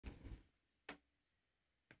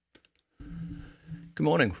Good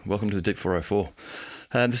morning. Welcome to the Deep 404.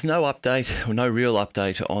 There's no update, or no real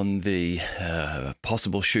update, on the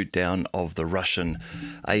possible shoot down of the Russian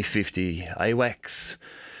A-50 AWACS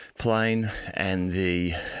plane and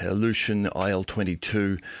the Ilyushin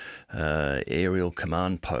IL-22 aerial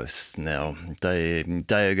command post. Now, a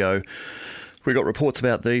day ago, we got reports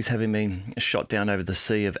about these having been shot down over the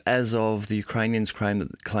Sea of Azov. The Ukrainians claimed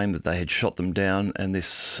that they had shot them down, and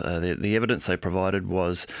this the evidence they provided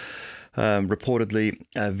was reportedly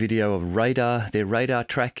a video of their radar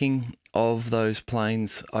tracking of those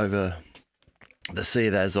planes over the Sea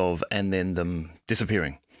of Azov, and then them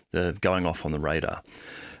disappearing, going off on the radar.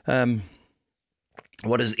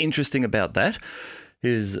 What is interesting about that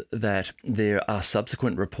is that there are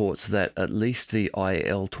subsequent reports that at least the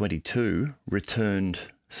IL-22 returned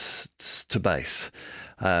to base.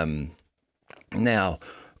 Now,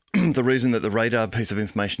 the reason that the radar piece of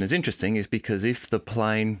information is interesting is because if the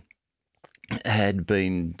plane had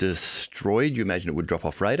been destroyed, you imagine it would drop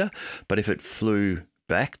off radar, but if it flew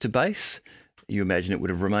back to base, you imagine it would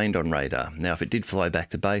have remained on radar. Now, if it did fly back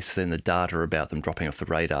to base, then the data about them dropping off the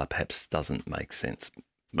radar perhaps doesn't make sense.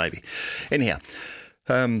 Maybe. Anyhow,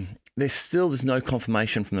 there's no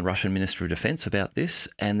confirmation from the Russian Ministry of Defense about this,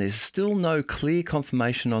 and there's still no clear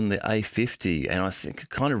confirmation on the A-50, and I think it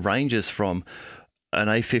kind of ranges from an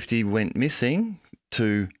A-50 went missing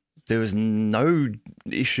to there was no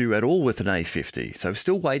issue at all with an A-50. So we're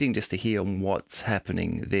still waiting just to hear on what's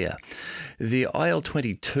happening there. The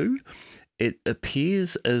IL-22, it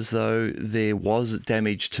appears as though there was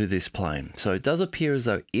damage to this plane. So it does appear as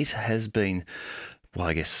though it has been, well,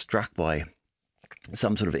 I guess, struck by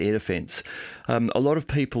some sort of air defense. A lot of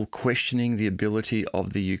people questioning the ability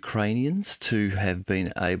of the Ukrainians to have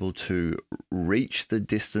been able to reach the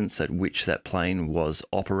distance at which that plane was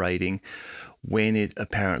operating when it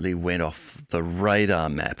apparently went off the radar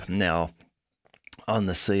map. Now, on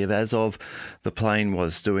the Sea of Azov, the plane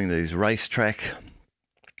was doing these racetrack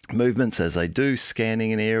movements as they do,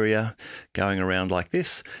 scanning an area, going around like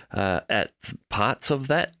this. At parts of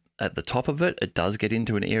that, at the top of it, it does get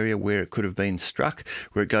into an area where it could have been struck.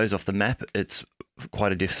 Where it goes off the map, it's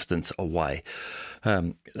quite a distance away.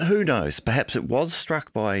 Who knows? Perhaps it was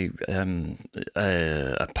struck by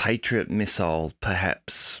a Patriot missile,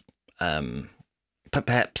 perhaps at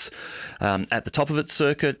the top of its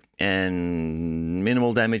circuit, and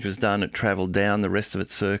minimal damage was done. It travelled down the rest of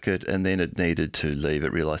its circuit, and then it needed to leave.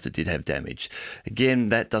 It realised it did have damage. Again,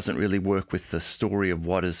 that doesn't really work with the story of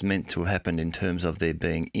what is meant to have happened in terms of there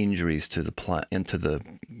being injuries to the plane and to the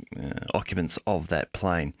occupants of that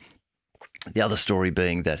plane. The other story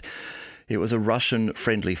being that it was a Russian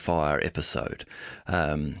friendly fire episode,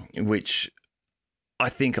 which I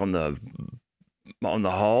think on the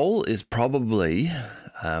whole is probably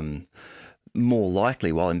more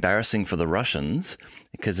likely, while embarrassing for the Russians,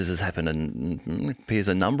 because this has happened and appears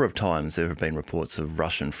a number of times. There have been reports of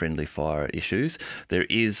Russian friendly fire issues. There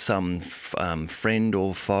is some friend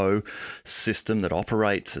or foe system that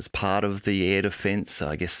operates as part of the air defense.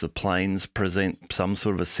 I guess the planes present some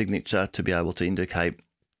sort of a signature to be able to indicate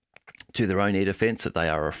to their own air defense that they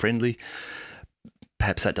are a friendly.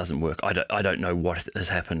 Perhaps that doesn't work. I don't know what has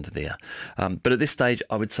happened there. But at this stage,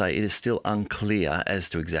 I would say it is still unclear as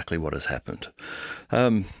to exactly what has happened.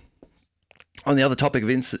 On the other topic of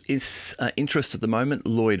interest at the moment,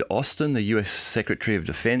 Lloyd Austin, the US Secretary of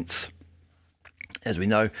Defense, as we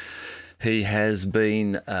know, he has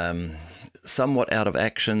been somewhat out of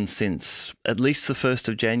action since at least the 1st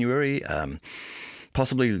of January.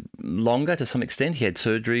 Possibly longer to some extent. He had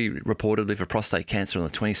surgery reportedly for prostate cancer on the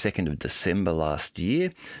 22nd of December last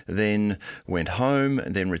year, then went home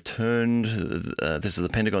and then returned. This is the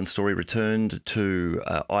Pentagon story, returned to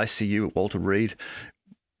ICU at Walter Reed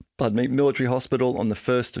Military Hospital on the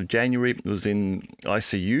 1st of January. Was in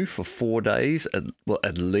ICU for 4 days,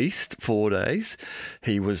 at least 4 days.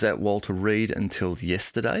 He was at Walter Reed until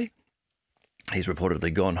yesterday. He's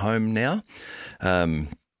reportedly gone home now.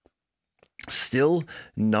 Still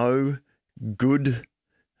no good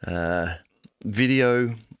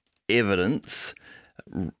video evidence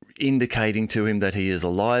indicating to him that he is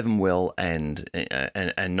alive and well and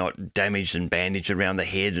not damaged and bandaged around the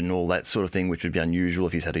head and all that sort of thing, which would be unusual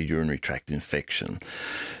if he's had a urinary tract infection.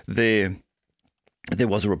 There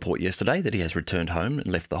was a report yesterday that he has returned home and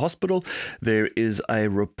left the hospital. There is a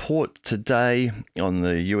report today on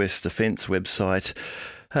the US Defense website,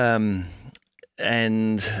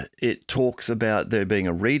 and it talks about there being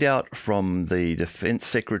a readout from the Defense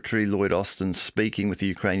Secretary Lloyd Austin speaking with the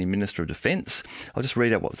Ukrainian Minister of Defense. I'll just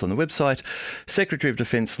read out what's on the website. Secretary of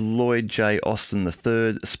Defense Lloyd J. Austin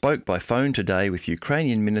III spoke by phone today with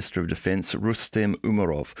Ukrainian Minister of Defense Rustem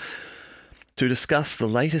Umerov. to discuss the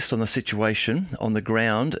latest on the situation on the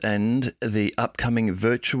ground and the upcoming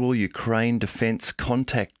virtual Ukraine Defense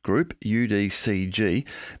Contact Group, UDCG,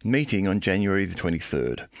 meeting on January the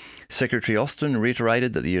 23rd. Secretary Austin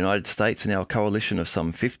reiterated that the United States and our coalition of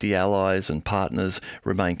some 50 allies and partners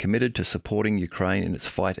remain committed to supporting Ukraine in its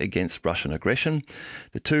fight against Russian aggression.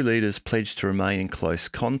 The two leaders pledged to remain in close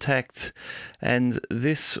contact, and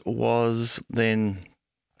this was then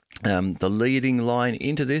the leading line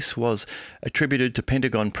into this was attributed to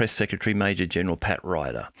Pentagon Press Secretary Major General Pat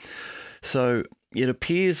Ryder. So it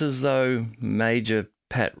appears as though Major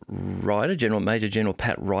General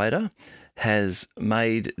Pat Ryder has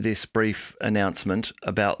made this brief announcement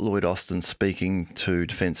about Lloyd Austin speaking to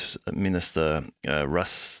Defense Minister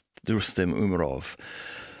Rustem Umerov.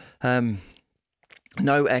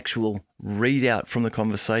 No actual readout from the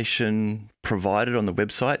conversation provided on the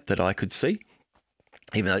website that I could see,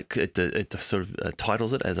 even though it sort of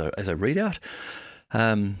titles it as a readout.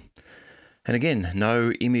 And again,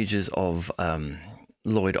 no images of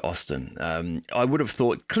Lloyd Austin. I would have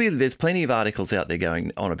thought, clearly there's plenty of articles out there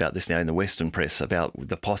going on about this now in the Western press about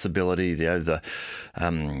the possibility, the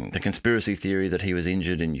conspiracy theory that he was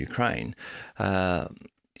injured in Ukraine.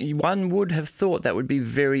 One would have thought that would be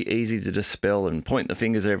very easy to dispel and point the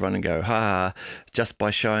fingers at everyone and go, ha, just by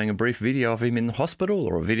showing a brief video of him in the hospital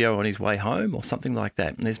or a video on his way home or something like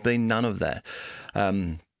that. And there's been none of that.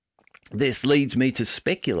 This leads me to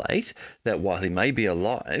speculate that while he may be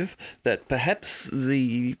alive, that perhaps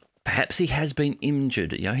he has been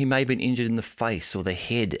injured. He may have been injured in the face or the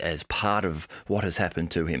head as part of what has happened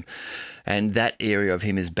to him. And that area of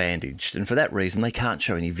him is bandaged. And for that reason, they can't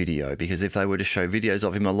show any video, because if they were to show videos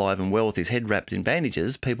of him alive and well with his head wrapped in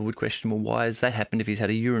bandages, people would question, well, why has that happened if he's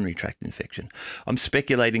had a urinary tract infection? I'm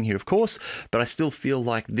speculating here, of course, but I still feel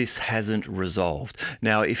like this hasn't resolved.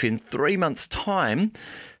 Now, if in 3 months' time,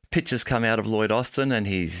 pictures come out of Lloyd Austin and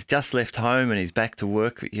he's just left home and he's back to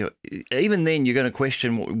work, even then you're going to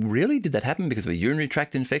question, well, really, did that happen because of a urinary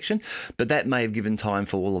tract infection? But that may have given time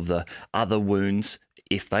for all of the other wounds,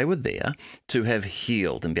 if they were there, to have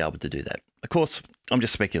healed and be able to do that. Of course, I'm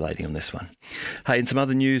just speculating on this one. Hey, and some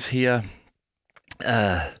other news here.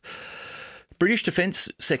 British Defense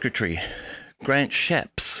Secretary Grant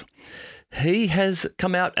Shapps, he has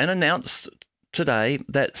come out and announced today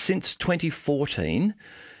that since 2014,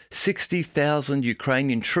 60,000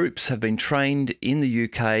 Ukrainian troops have been trained in the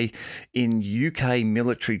UK in UK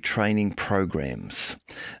military training programs.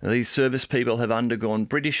 These service people have undergone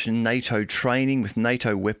British and NATO training with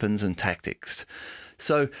NATO weapons and tactics.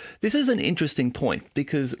 So this is an interesting point,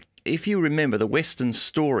 because if you remember the Western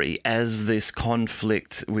story as this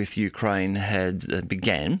conflict with Ukraine had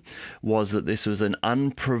began, was that this was an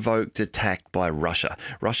unprovoked attack by Russia.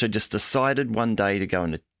 Russia just decided one day to go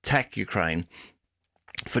and attack Ukraine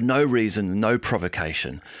for no reason, no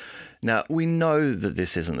provocation. Now, we know that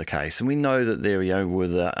this isn't the case, and we know that there were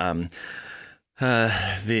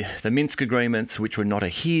the Minsk agreements, which were not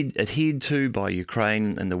adhered to by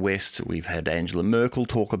Ukraine and the West. We've had Angela Merkel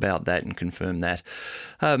talk about that and confirm that.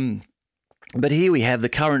 But here we have the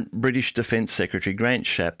current British Defence Secretary, Grant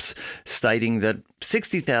Shapps, stating that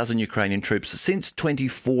 60,000 Ukrainian troops since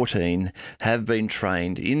 2014 have been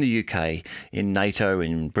trained in the UK in NATO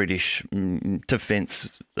and British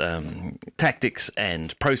defence tactics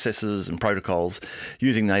and processes and protocols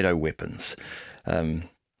using NATO weapons.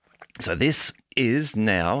 So this is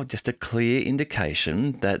now just a clear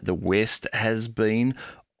indication that the West has been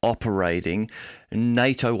operating,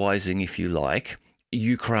 NATO-ising, if you like,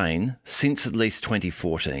 Ukraine since at least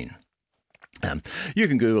 2014. You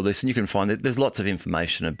can Google this and you can find that there's lots of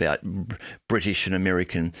information about British and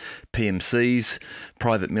American PMCs,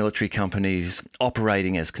 private military companies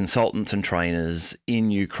operating as consultants and trainers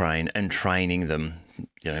in Ukraine and training them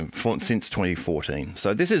since 2014.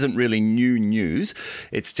 So this isn't really new news.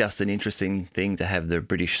 It's just an interesting thing to have the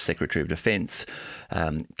British Secretary of Defence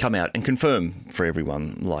come out and confirm for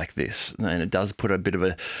everyone like this. And it does put a bit of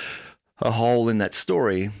a hole in that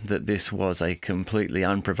story that this was a completely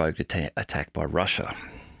unprovoked attack by Russia.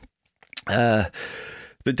 The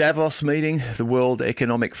Davos meeting, the World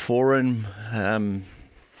Economic Forum,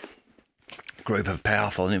 group of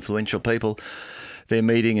powerful and influential people, they're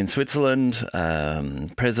meeting in Switzerland.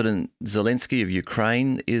 President Zelensky of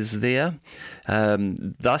Ukraine is there.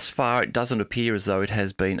 Thus far, it doesn't appear as though it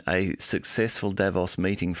has been a successful Davos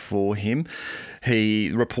meeting for him.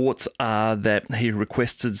 Reports are that he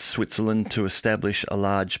requested Switzerland to establish a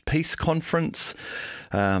large peace conference.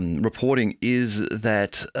 Reporting is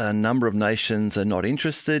that a number of nations are not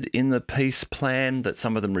interested in the peace plan, that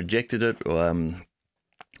some of them rejected it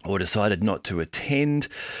or decided not to attend.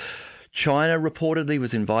 China reportedly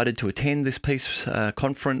was invited to attend this peace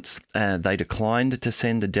conference. They declined to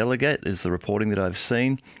send a delegate, is the reporting that I've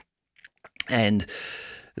seen. And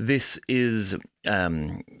this is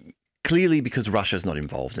clearly because Russia's not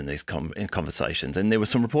involved in these conversations. And there was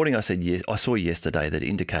some reporting I saw yesterday that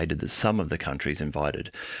indicated that some of the countries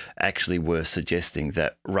invited actually were suggesting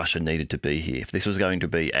that Russia needed to be here. If this was going to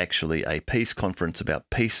be actually a peace conference about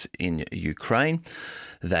peace in Ukraine,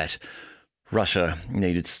 that Russia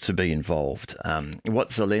needed to be involved. What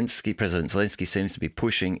President Zelensky seems to be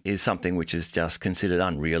pushing is something which is just considered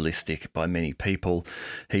unrealistic by many people.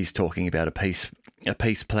 He's talking about a peace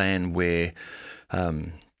plan where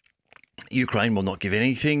Ukraine will not give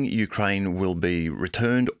anything. Ukraine will be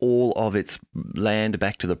returned all of its land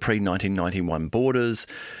back to the pre-1991 borders.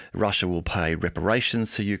 Russia will pay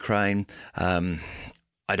reparations to Ukraine.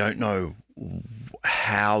 I don't know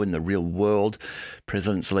how in the real world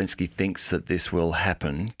President Zelensky thinks that this will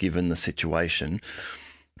happen, given the situation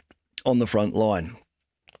on the front line,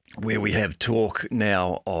 where we have talk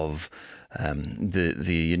now of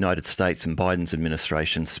the United States and Biden's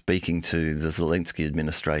administration speaking to the Zelensky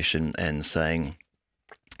administration and saying,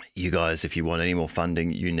 you guys, if you want any more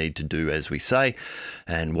funding, you need to do as we say.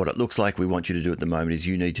 And what it looks like we want you to do at the moment is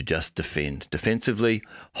you need to just defend. Defensively,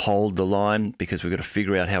 hold the line, because we've got to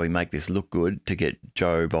figure out how we make this look good to get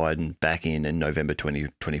Joe Biden back in November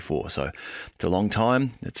 2024. So it's a long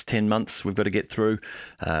time. It's 10 months we've got to get through.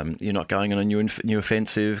 You're not going on a new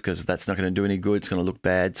offensive, because that's not going to do any good. It's going to look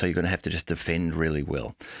bad. So you're going to have to just defend really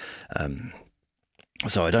well.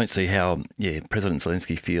 So I don't see how, President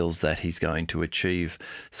Zelensky feels that he's going to achieve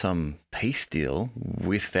some peace deal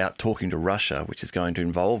without talking to Russia, which is going to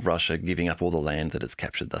involve Russia giving up all the land that it's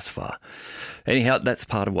captured thus far. Anyhow, that's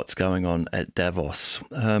part of what's going on at Davos.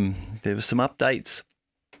 There were some updates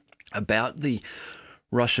about the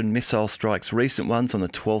Russian missile strikes, recent ones on the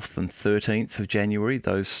 12th and 13th of January,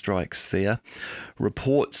 those strikes there.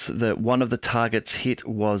 Reports that one of the targets hit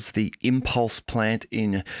was the impulse plant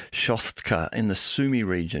in Shostka in the Sumy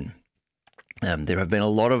region. There have been a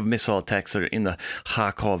lot of missile attacks in the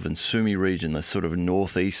Kharkov and Sumy region, the sort of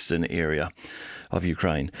northeastern area of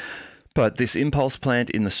Ukraine. But this impulse plant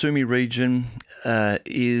in the Sumy region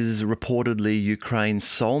is reportedly Ukraine's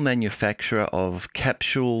sole manufacturer of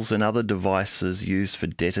capsules and other devices used for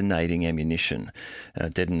detonating ammunition,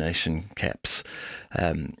 detonation caps.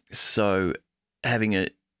 So having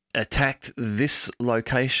attacked this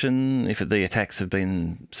location, if the attacks have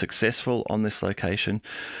been successful on this location,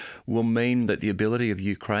 will mean that the ability of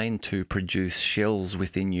Ukraine to produce shells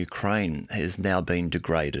within Ukraine has now been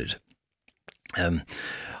degraded.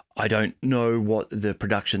 I don't know what the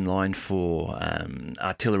production line for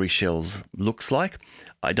artillery shells looks like.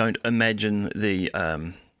 I don't imagine the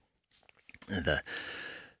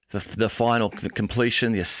final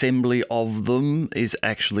completion, the assembly of them is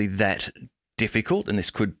actually that difficult, and this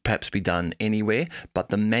could perhaps be done anywhere, but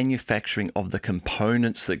the manufacturing of the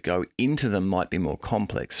components that go into them might be more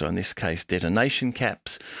complex. So in this case, detonation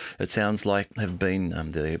caps, it sounds like, have been,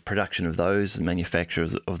 the production of those, the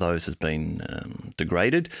manufacturers of those has been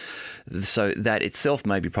degraded. So that itself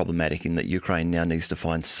may be problematic, in that Ukraine now needs to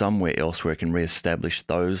find somewhere else where it can re-establish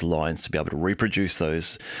those lines to be able to reproduce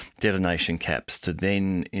those detonation caps, to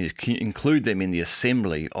then include them in the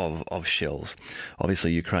assembly of shells.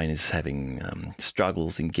 Obviously, Ukraine is having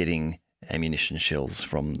struggles in getting ammunition shells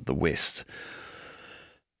from the West.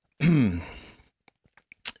 The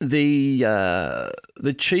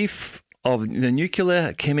chief of the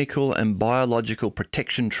Nuclear, Chemical and Biological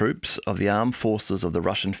Protection Troops of the Armed Forces of the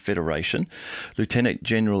Russian Federation, Lieutenant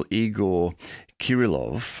General Igor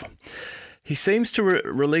Kirillov, he seems to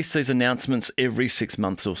release these announcements every 6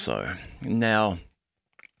 months or so. Now,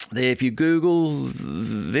 if you Google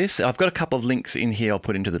this, I've got a couple of links in here I'll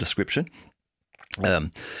put into the description.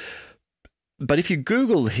 But if you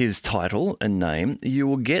Google his title and name, you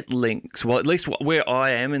will get links. Well, at least where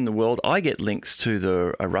I am in the world, I get links to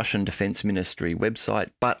the Russian Defense Ministry website,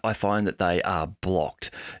 but I find that they are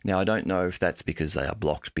blocked. Now, I don't know if that's because they are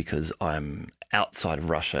blocked because I'm outside of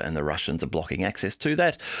Russia and the Russians are blocking access to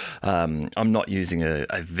that. I'm not using a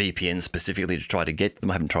VPN specifically to try to get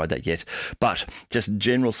them. I haven't tried that yet. But just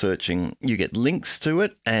general searching, you get links to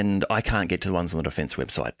it, and I can't get to the ones on the defense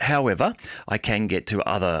website. However, I can get to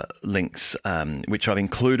other links, which I've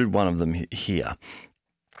included one of them here.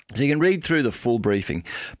 So you can read through the full briefing.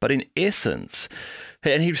 But in essence,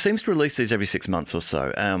 and he seems to release these every 6 months or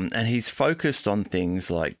so, and he's focused on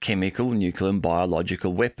things like chemical, nuclear and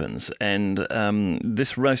biological weapons. And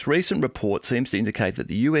this most recent report seems to indicate that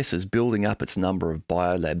the US is building up its number of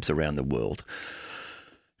biolabs around the world.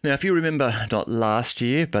 Now, if you remember, not last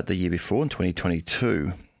year, but the year before, in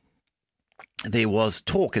 2022, there was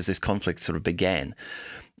talk as this conflict sort of began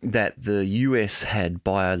that the US had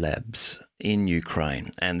biolabs in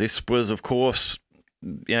Ukraine. And this was, of course,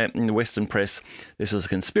 in the Western press, this was a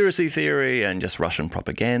conspiracy theory and just Russian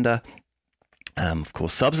propaganda. Of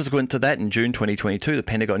course, subsequent to that, in June 2022, the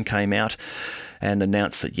Pentagon came out and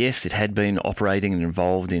announced that, yes, it had been operating and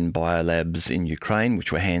involved in biolabs in Ukraine,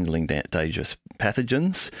 which were handling dangerous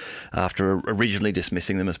pathogens, after originally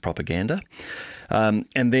dismissing them as propaganda. I've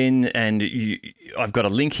got a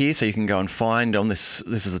link here, so you can go and find on this.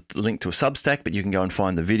 This is a link to a Substack, but you can go and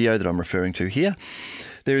find the video that I'm referring to here.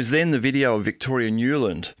 There is then the video of Victoria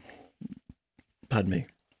Nuland. Pardon me.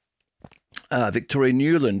 Victoria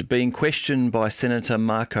Nuland being questioned by Senator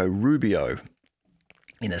Marco Rubio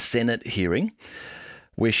in a Senate hearing,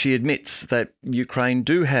 where she admits that Ukraine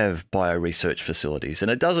do have bio-research facilities.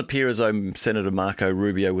 And it does appear as though Senator Marco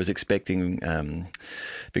Rubio was expecting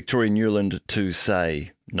Victoria Nuland to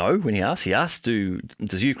say no when he asked. He asked,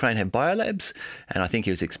 does Ukraine have biolabs? And I think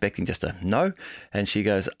he was expecting just a no. And she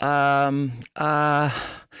goes,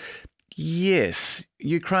 yes,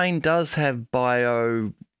 Ukraine does have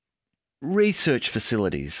research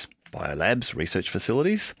facilities, biolabs, research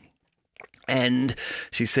facilities. And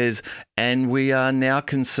she says, and we are now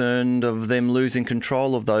concerned of them losing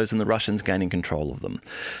control of those and the Russians gaining control of them.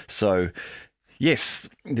 So, yes,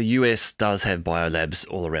 the US does have biolabs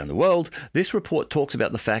all around the world. This report talks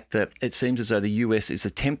about the fact that it seems as though the US is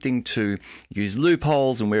attempting to use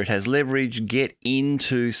loopholes and where it has leverage, get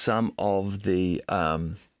into some of the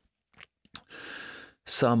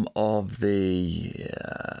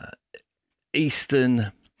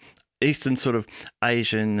Eastern sort of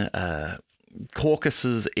Asian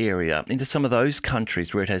Caucasus area, into some of those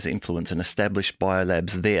countries where it has influence and established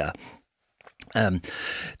biolabs there.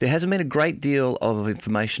 There hasn't been a great deal of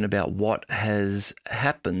information about what has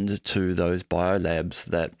happened to those biolabs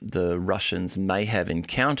that the Russians may have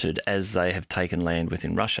encountered as they have taken land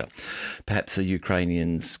within Russia. Perhaps the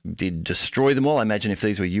Ukrainians did destroy them all. I imagine if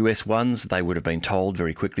these were US ones, they would have been told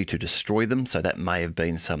very quickly to destroy them. So that may have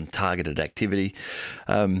been some targeted activity.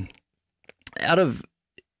 Out of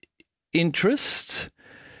interest,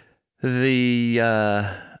 the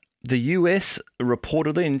US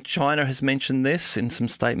reportedly, and China has mentioned this in some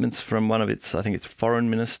statements from one of its, I think it's foreign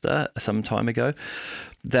minister some time ago,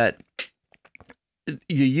 that the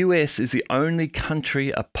US is the only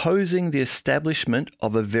country opposing the establishment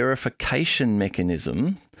of a verification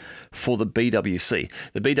mechanism for the BWC.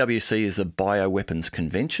 The BWC is the Bioweapons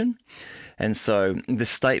Convention. And so the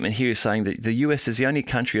statement here is saying that the US is the only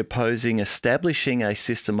country opposing establishing a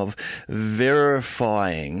system of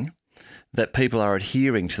verifying that people are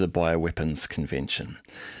adhering to the Bioweapons Convention.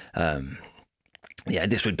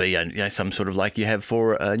 This would be some sort of like you have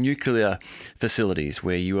for nuclear facilities,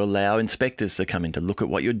 where you allow inspectors to come in to look at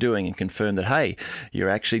what you're doing and confirm that, hey, you're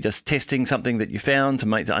actually just testing something that you found to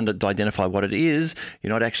identify what it is.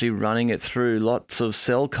 You're not actually running it through lots of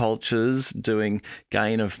cell cultures doing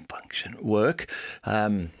gain of function work,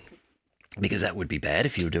 because that would be bad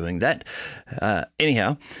if you were doing that.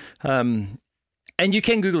 And you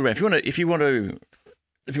can Google around if you want to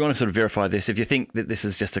sort of verify this. If you think that this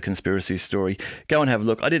is just a conspiracy story, go and have a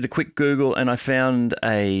look. I did a quick Google and I found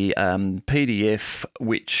a PDF,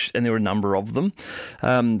 and there were a number of them.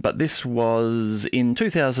 But this was in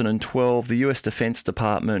 2012. The US Defense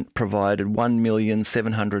Department provided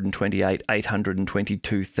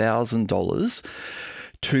 $1,728,822,000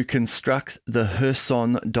 to construct the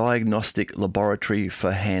Kherson Diagnostic Laboratory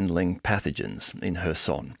for handling pathogens in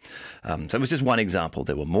Kherson. So it was just one example.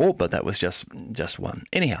 There were more, but that was just one.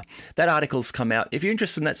 Anyhow, that article's come out. If you're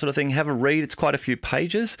interested in that sort of thing, have a read. It's quite a few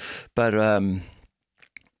pages, but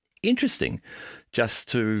interesting just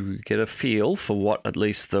to get a feel for what at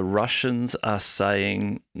least the Russians are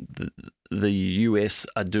saying the US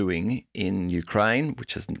are doing in Ukraine,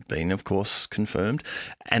 which has been, of course, confirmed,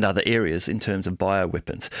 and other areas in terms of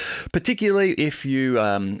bioweapons. Particularly if you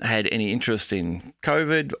had any interest in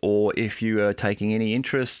COVID, or if you are taking any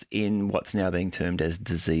interest in what's now being termed as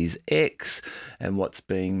Disease X, and what's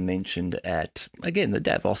being mentioned at, again, the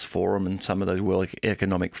Davos Forum and some of those World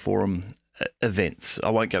Economic Forum events. I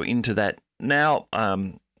won't go into that now.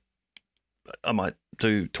 I might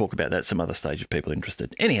talk about that at some other stage if people are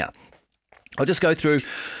interested. Anyhow, I'll just go through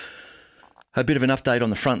a bit of an update on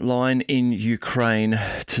the front line in Ukraine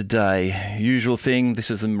today. Usual thing,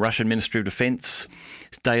 this is the Russian Ministry of Defense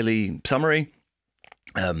daily summary.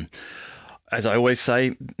 As I always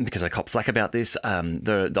say, because I cop flack about this, I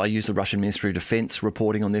use the Russian Ministry of Defense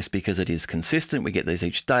reporting on this because it is consistent. We get these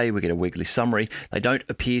each day. We get a weekly summary. They don't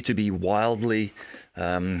appear to be wildly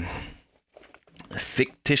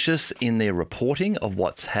fictitious in their reporting of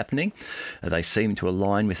what's happening. They seem to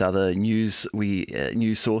align with other news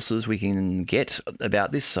sources we can get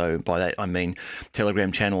about this. So by that I mean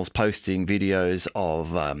Telegram channels posting videos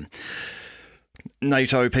of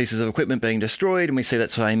NATO pieces of equipment being destroyed, and we see that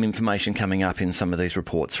same information coming up in some of these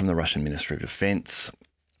reports from the Russian Ministry of Defense.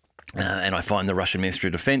 And I find the Russian Ministry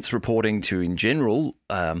of Defense reporting to, in general,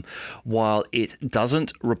 while it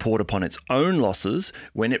doesn't report upon its own losses,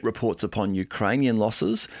 when it reports upon Ukrainian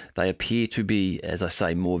losses, they appear to be, as I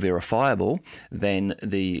say, more verifiable than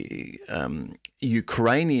the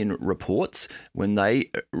Ukrainian reports when they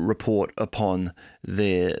report upon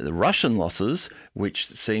the Russian losses, which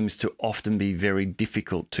seems to often be very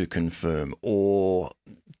difficult to confirm, or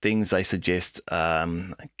things they suggest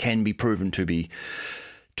can be proven to be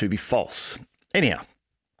false. Anyhow,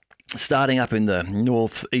 starting up in the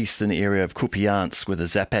northeastern area of Kupiansk, where the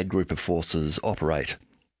Zapad group of forces operate.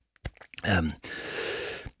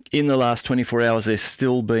 In the last 24 hours, there's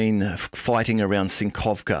still been fighting around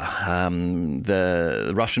Sinkovka.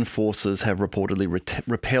 The Russian forces have reportedly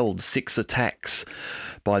repelled 6 attacks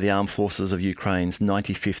by the armed forces of Ukraine's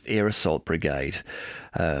 95th Air Assault Brigade.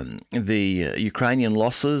 The Ukrainian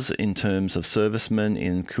losses in terms of servicemen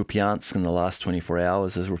in Kupiansk in the last 24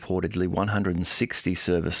 hours is reportedly 160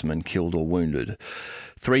 servicemen killed or wounded.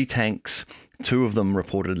 3 tanks, 2 of them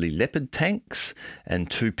reportedly Leopard tanks,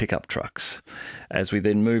 and 2 pickup trucks. As we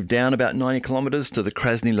then move down about 90 kilometres to the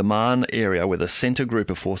Krasny Liman area, where the centre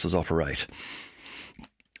group of forces operate,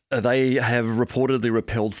 they have reportedly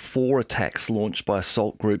repelled 4 attacks launched by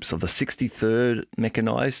assault groups of the 63rd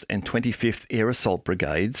Mechanised and 25th Air Assault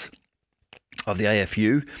Brigades of the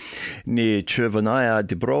AFU near Chervonaya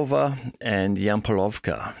Dibrova and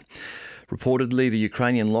Yampolovka. Reportedly, the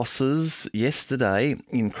Ukrainian losses yesterday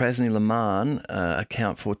in Krasny Liman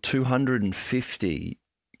account for 250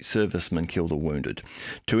 servicemen killed or wounded,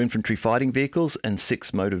 2 infantry fighting vehicles and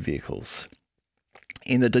 6 motor vehicles.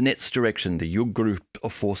 In the Donetsk direction, the Yug group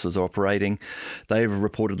of forces are operating. They have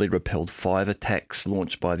reportedly repelled 5 attacks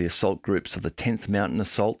launched by the assault groups of the 10th Mountain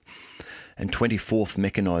Assault and 24th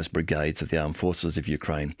Mechanised Brigades of the Armed Forces of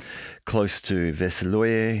Ukraine, close to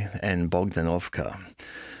Veseloye and Bogdanovka.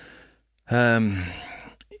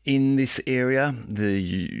 In this area,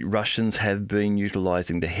 the Russians have been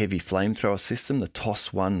utilising the heavy flamethrower system, the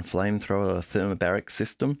TOS-1 flamethrower thermobaric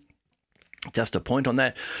system. Just a point on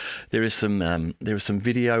that, there is some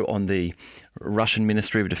video on the Russian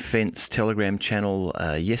Ministry of Defense Telegram channel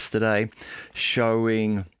yesterday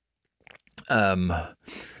showing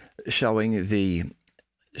the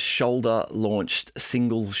shoulder-launched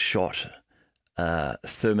single-shot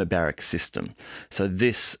thermobaric system. So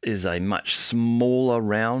this is a much smaller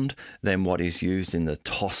round than what is used in the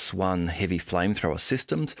TOS-1 heavy flamethrower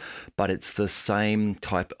systems, but it's the same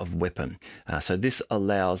type of weapon. So this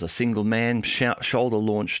allows a single man shoulder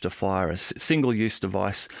launch to fire a single-use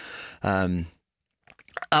device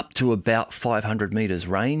up to about 500 meters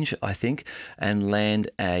range, I think, and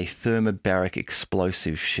land a thermobaric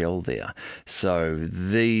explosive shell there. So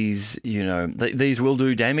these, these will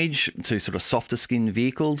do damage to sort of softer skin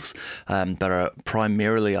vehicles, but are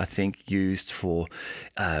primarily, I think, used for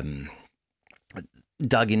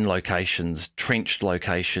dug-in locations, trenched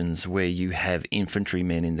locations where you have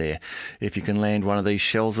infantrymen in there. If you can land one of these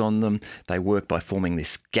shells on them, they work by forming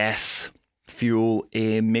this gas fuel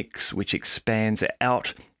air mix which expands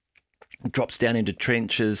out, drops down into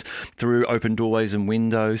trenches through open doorways and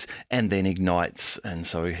windows, and then ignites, and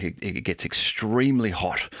so it gets extremely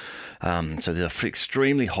hot. So there's an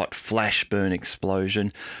extremely hot flash burn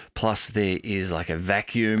explosion, plus there is like a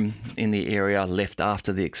vacuum in the area left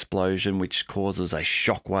after the explosion, which causes a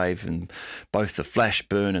shock wave, and both the flash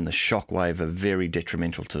burn and the shock wave are very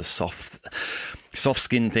detrimental to soft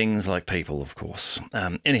skin things like people, of course.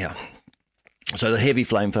 Anyhow, so the heavy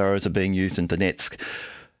flamethrowers are being used in Donetsk.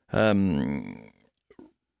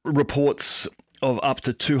 Reports of up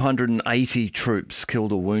to 280 troops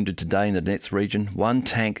killed or wounded today in the Donetsk region, 1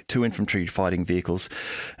 tank, 2 infantry fighting vehicles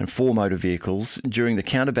and 4 motor vehicles during the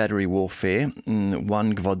counter-battery warfare, 1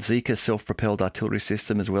 Gvozdika self-propelled artillery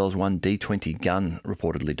system, as well as 1 D-20 gun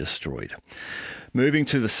reportedly destroyed. Moving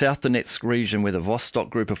to the South Donetsk region, where the Vostok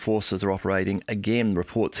group of forces are operating, again,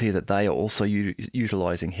 reports here that they are also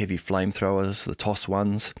utilising heavy flamethrowers, the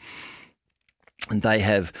TOS-1s, and they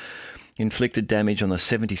have inflicted damage on the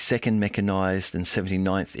 72nd Mechanised and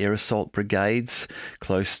 79th Air Assault Brigades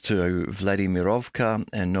close to Vladimirovka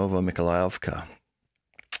and Novomykhailovka.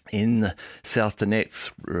 In South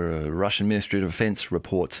Donetsk, Russian Ministry of Defense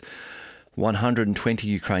reports 120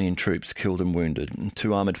 Ukrainian troops killed and wounded,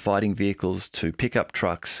 2 armoured fighting vehicles, 2 pickup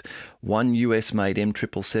trucks, 1 US-made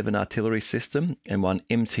M777 artillery system, and 1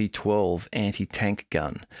 MT-12 anti-tank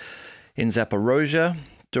gun. In Zaporozhye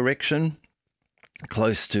direction,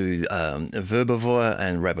 close to Verbovo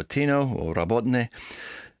and Rabotne,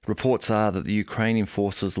 reports are that the Ukrainian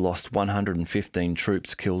forces lost 115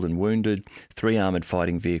 troops killed and wounded, 3 armoured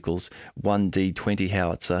fighting vehicles, 1 D-20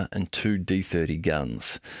 howitzer, and 2 D-30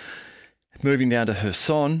 guns. Moving down to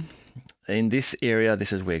Kherson, in this area,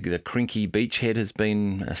 this is where the Krinky beachhead has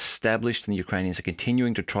been established, and the Ukrainians are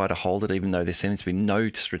continuing to try to hold it, even though there seems to be no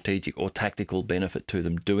strategic or tactical benefit to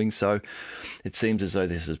them doing so. It seems as though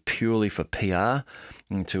this is purely for PR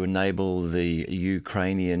and to enable the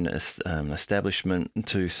Ukrainian establishment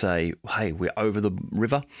to say, hey, we're over the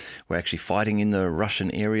river. We're actually fighting in the Russian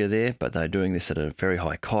area there, but they're doing this at a very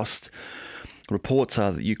high cost. Reports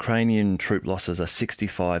are that Ukrainian troop losses are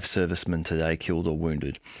 65 servicemen today killed or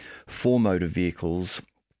wounded, 4 motor vehicles,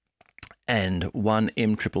 and 1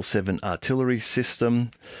 M777 artillery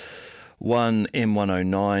system, 1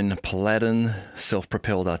 M109 Paladin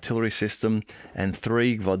self-propelled artillery system, and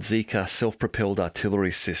 3 Gvozdika self-propelled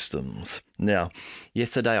artillery systems. Now,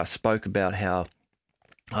 yesterday I spoke about how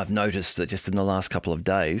I've noticed that just in the last couple of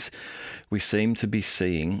days, we seem to be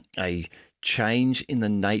seeing a change in the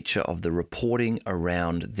nature of the reporting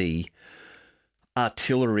around the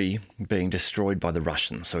artillery being destroyed by the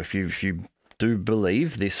Russians. So if you do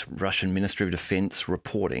believe this Russian Ministry of Defense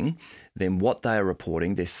reporting, then what they are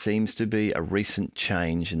reporting, there seems to be a recent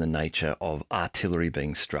change in the nature of artillery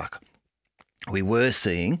being struck. We were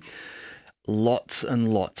seeing lots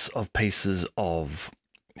and lots of pieces of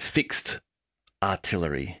fixed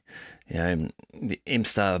artillery, you know, the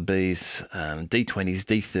M-Star Bs, D-20s,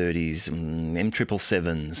 D-30s,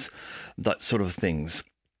 M777s, that sort of things.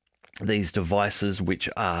 These devices which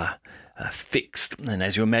are fixed. And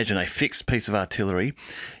as you imagine, a fixed piece of artillery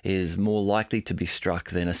is more likely to be struck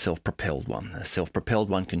than a self-propelled one. A self-propelled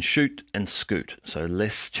one can shoot and scoot, so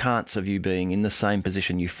less chance of you being in the same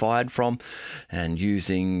position you fired from and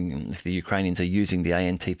using, if the Ukrainians are using the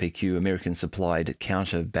ANTPQ, American-supplied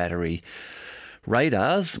counter-battery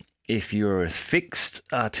radars. If you're a fixed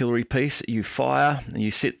artillery piece, you fire and you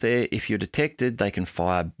sit there. If you're detected, they can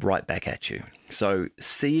fire right back at you. So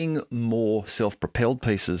seeing more self-propelled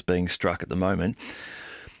pieces being struck at the moment,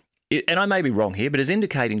 and I may be wrong here, but it's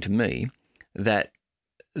indicating to me that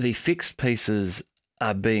the fixed pieces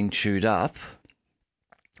are being chewed up.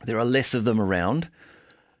 There are less of them around,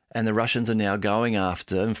 and the Russians are now going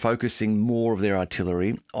after and focusing more of their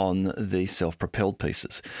artillery on the self-propelled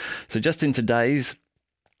pieces. So just in today's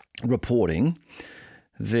reporting,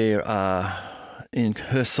 there are in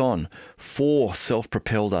Kherson 4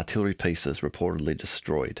 self-propelled artillery pieces reportedly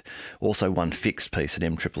destroyed. Also 1 fixed piece at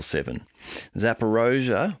M777.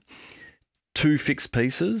 Zaporozhye, 2 fixed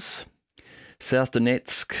pieces. South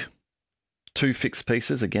Donetsk, 2 fixed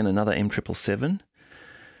pieces, again another M777.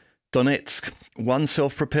 Donetsk, 1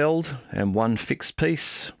 self-propelled and 1 fixed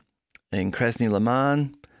piece. In Krasny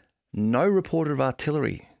Liman, no reported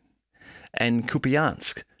artillery. And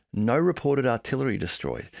Kupiansk, no reported artillery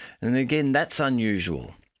destroyed. And again, that's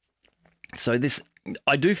unusual. So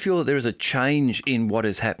I do feel that there is a change in what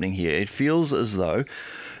is happening here. It feels as though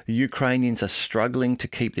the Ukrainians are struggling to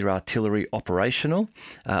keep their artillery operational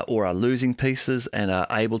or are losing pieces and are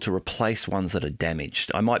able to replace ones that are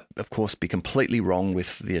damaged. I might, of course, be completely wrong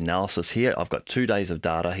with the analysis here. I've got 2 days of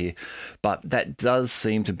data here, but that does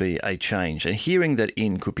seem to be a change. And hearing that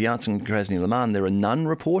in Kupiansk and Krasny Liman there are none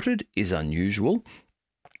reported is unusual.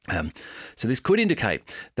 So this could indicate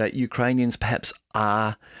that Ukrainians perhaps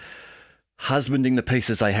are husbanding the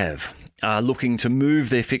pieces they have, are looking to move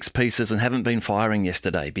their fixed pieces and haven't been firing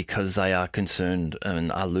yesterday because they are concerned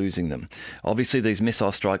and are losing them. Obviously, these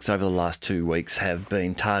missile strikes over the last 2 weeks have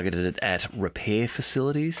been targeted at repair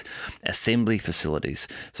facilities, assembly facilities,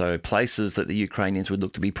 so places that the Ukrainians would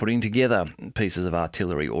look to be putting together pieces of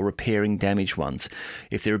artillery or repairing damaged ones.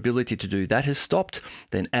 If their ability to do that has stopped,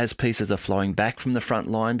 then as pieces are flowing back from the front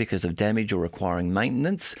line because of damage or requiring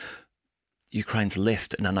maintenance, Ukraine's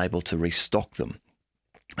left and unable to restock them.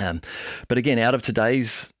 But again, out of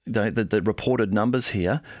today's the reported numbers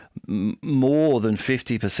here, more than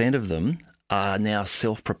 50% of them are now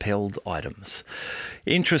self-propelled items.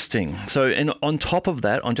 Interesting. So, and on top of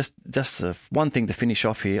that, on just one thing to finish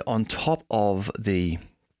off here, on top of the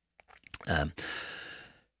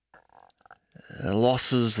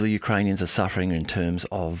losses the Ukrainians are suffering in terms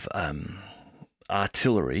of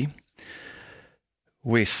artillery,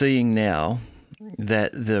 we're seeing now that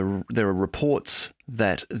there are reports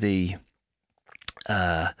that the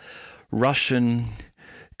Russian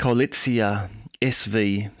Coalitsya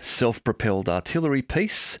SV self-propelled artillery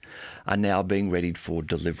piece are now being readied for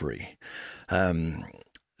delivery.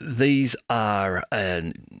 These are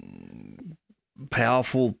a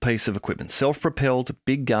powerful piece of equipment. Self-propelled,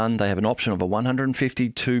 big gun. They have an option of a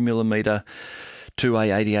 152mm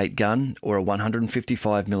 2A88 gun or a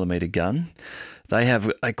 155mm gun. They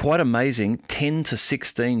have a quite amazing 10 to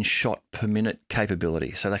 16 shot per minute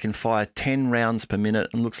capability. So they can fire 10 rounds per minute,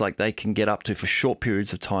 and looks like they can get up to, for short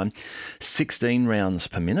periods of time, 16 rounds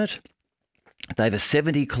per minute. They have a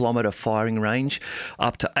 70-kilometre firing range,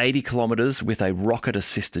 up to 80 kilometres with a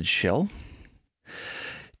rocket-assisted shell.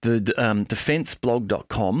 The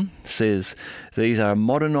defenseblog.com says these are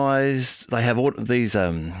modernised. They have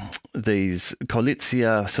these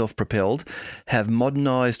Coalitsya self-propelled have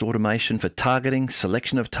modernised automation for targeting,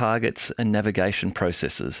 selection of targets, and navigation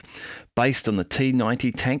processes, based on the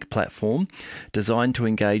T-90 tank platform, designed to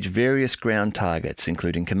engage various ground targets,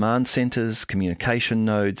 including command centres, communication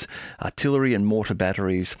nodes, artillery and mortar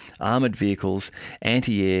batteries, armoured vehicles,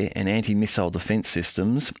 anti-air and anti-missile defence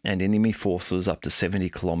systems, and enemy forces up to 70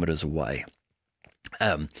 kilometres away.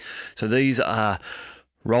 So these are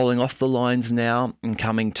rolling off the lines now and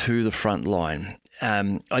coming to the front line.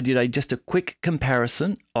 I did just a quick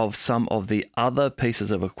comparison of some of the other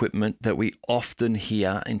pieces of equipment that we often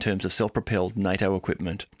hear in terms of self-propelled NATO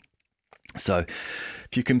equipment. So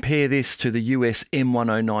if you compare this to the US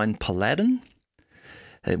M109 Paladin,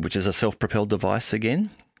 which is a self-propelled device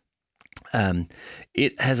again,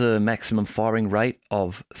 it has a maximum firing rate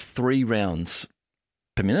of 3 rounds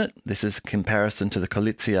per minute. This is comparison to the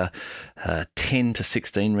Coalitsya 10 to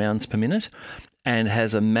 16 rounds per minute, and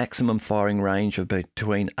has a maximum firing range of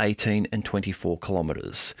between 18 and 24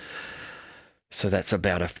 kilometres. So that's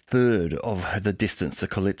about a third of the distance the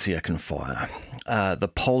Coalitsya can fire.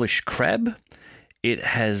 The Polish Crab, it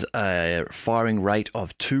has a firing rate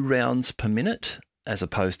of 2 rounds per minute, as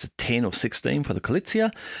opposed to 10 or 16 for the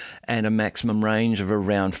Coalitsya, and a maximum range of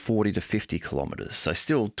around 40 to 50 kilometres. So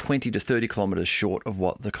still 20 to 30 kilometres short of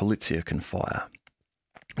what the Coalitsya can fire.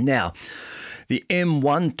 Now, the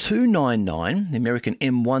M1299, the American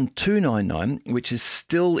M1299, which is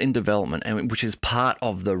still in development and which is part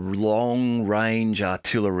of the long-range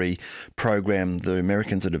artillery program the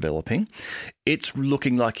Americans are developing, it's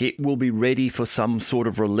looking like it will be ready for some sort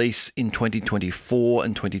of release in 2024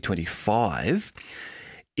 and 2025.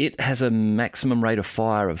 It has a maximum rate of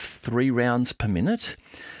fire of 3 rounds per minute,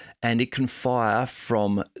 and it can fire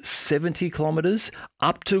from 70 kilometres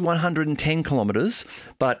up to 110 kilometres,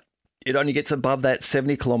 but it only gets above that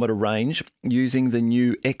 70-kilometre range using the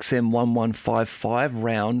new XM1155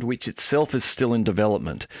 round, which itself is still in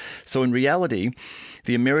development. So in reality,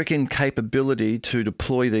 the American capability to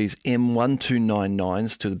deploy these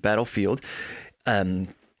M1299s to the battlefield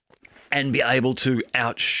and be able to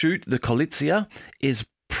outshoot the Coalitsya is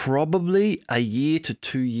probably a year to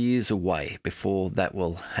 2 years away before that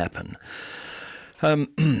will happen.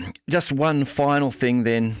 Just one final thing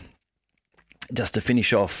then, just to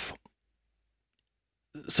finish off.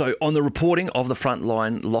 So on the reporting of the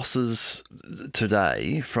frontline losses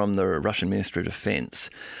today from the Russian Ministry of Defense,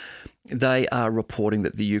 they are reporting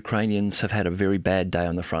that the Ukrainians have had a very bad day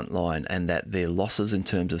on the front line, and that their losses in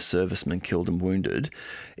terms of servicemen killed and wounded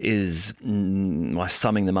is, by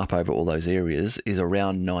summing them up over all those areas, is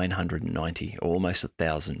around 990, or almost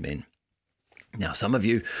 1,000 men. Now, some of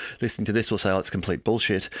you listening to this will say, oh, it's complete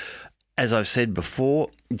bullshit. As I've said before,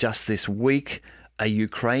 just this week, a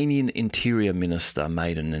Ukrainian interior minister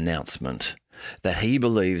made an announcement that he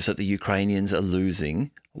believes that the Ukrainians are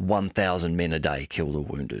losing 1,000 men a day killed or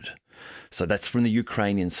wounded. So that's from the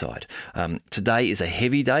Ukrainian side. Today is a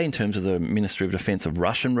heavy day in terms of the Ministry of Defense of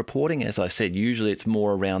Russian reporting. As I said, usually it's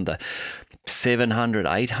more around the 700,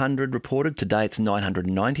 800 reported. Today it's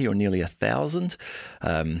 990, or nearly 1,000.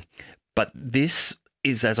 But this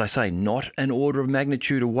is, as I say, not an order of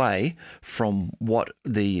magnitude away from what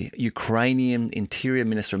the Ukrainian Interior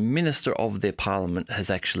Minister of their parliament has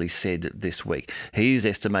actually said this week. He is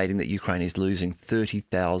estimating that Ukraine is losing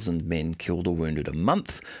 30,000 men killed or wounded a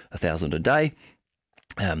month, 1,000 a day.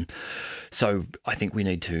 So I think we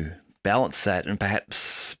need to balance that and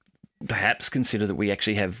perhaps consider that we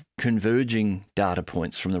actually have converging data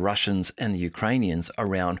points from the Russians and the Ukrainians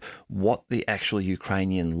around what the actual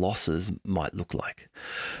Ukrainian losses might look like.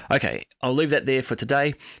 Okay, I'll leave that there for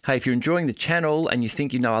today. Hey, if you're enjoying the channel and you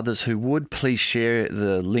think you know others who would, please share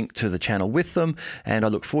the link to the channel with them, and I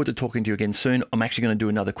look forward to talking to you again soon. I'm actually going to do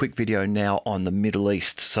another quick video now on the Middle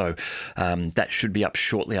East, so that should be up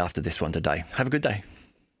shortly after this one today. Have a good day.